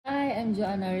I'm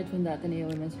Joan Narit from the 𝗏𝗚𝗎𝗓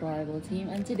Women's Volleyball Team,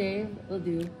 and today we'll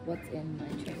do what's in my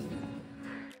training bag.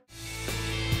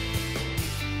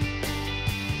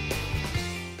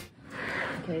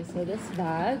 Okay, so this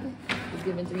bag was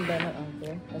given to me by my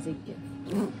uncle as a gift.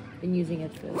 Been using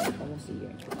it for almost a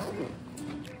year.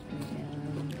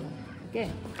 And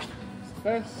okay, so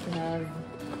first I have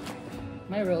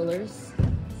my rollers.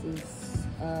 This is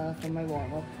for my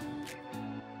warm-up.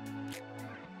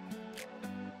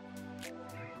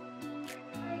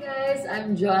 Hi guys,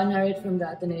 I'm Joan Narit from the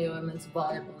𝗏𝗚𝗎𝗓 Women's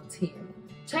Volleyball Team.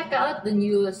 Check out the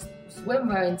newest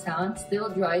swimwear in town,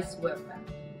 𝗏𝗏𝗎 Swimwear.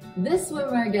 This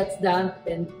swimwear gets damp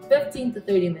in 15 to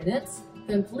 30 minutes,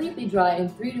 completely dry in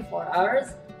 3 to 4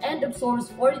 hours, and absorbs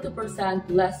 42%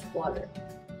 less water.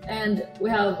 And we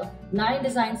have 9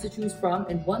 designs to choose from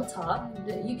in one top.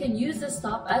 You can use this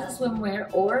top as a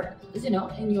swimwear or, as you know,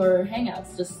 in your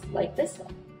hangouts, just like this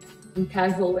one, in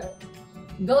casual wear.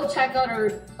 Go check out our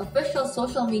official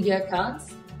social media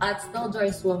accounts at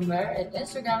𝗏𝗏𝗎 Swimwear at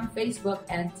Instagram, Facebook,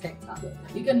 and TikTok.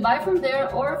 You can buy from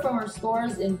there or from our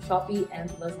stores in Shopee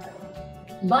and Lazada.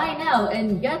 Buy now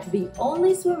and get the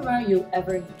only swimwear you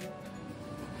ever need.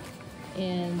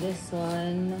 And this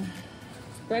one,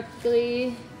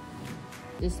 sparkly.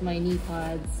 This is my knee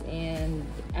pads and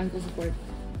ankle support.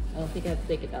 I don't think I have to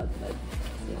take it out, but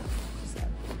yeah, just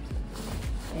that.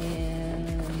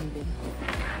 And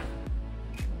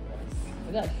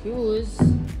I got shoes.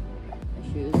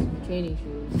 My training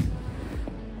shoes,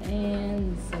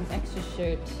 and some extra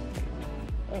shirt.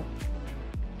 Oh,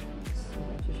 some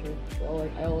extra shirt.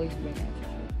 I always bring extra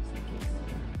shirts in case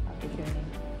after training.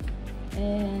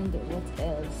 And what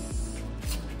else?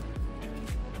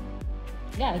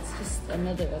 Yeah, it's just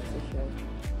another extra shirt.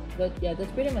 But yeah,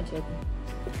 that's pretty much it.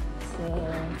 So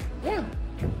yeah,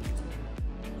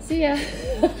 see ya.